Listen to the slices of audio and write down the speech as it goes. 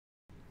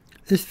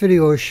This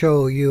video will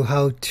show you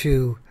how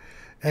to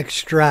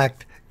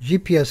extract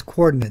GPS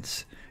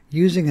coordinates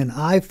using an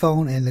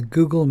iPhone and the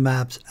Google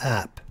Maps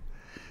app.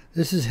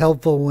 This is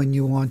helpful when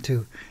you want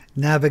to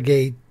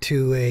navigate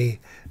to a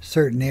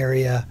certain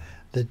area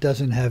that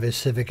doesn't have a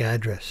civic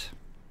address.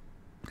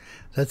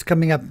 That's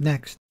coming up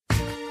next.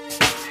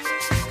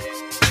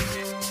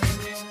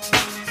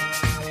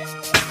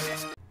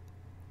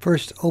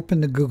 First,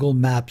 open the Google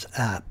Maps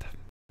app.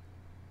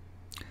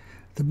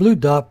 The blue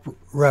dot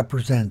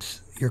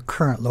represents your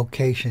current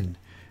location.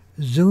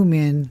 Zoom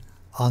in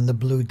on the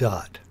blue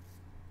dot.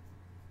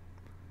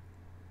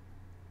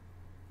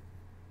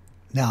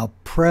 Now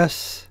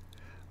press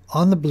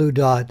on the blue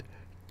dot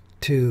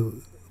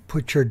to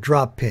put your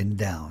drop pin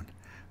down.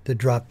 The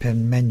drop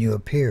pin menu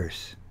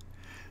appears.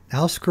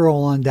 Now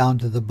scroll on down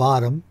to the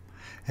bottom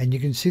and you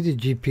can see the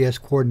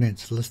GPS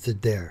coordinates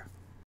listed there.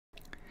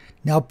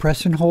 Now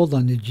press and hold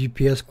on the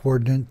GPS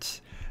coordinates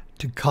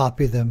to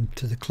copy them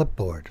to the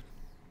clipboard.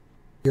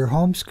 Your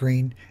home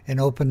screen and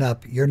open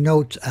up your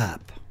Notes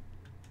app.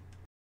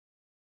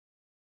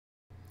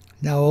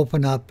 Now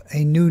open up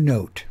a new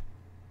note.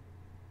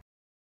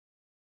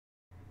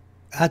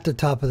 At the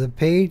top of the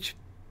page,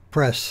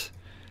 press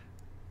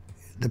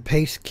the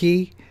paste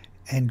key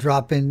and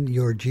drop in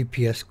your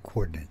GPS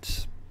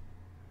coordinates.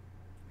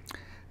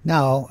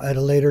 Now, at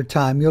a later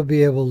time, you'll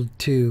be able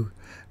to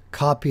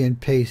copy and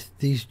paste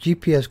these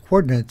GPS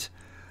coordinates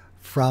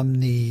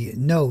from the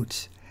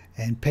notes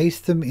and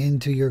paste them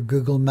into your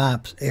Google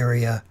Maps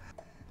area.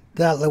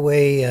 That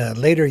way,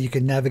 later you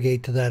can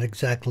navigate to that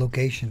exact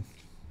location.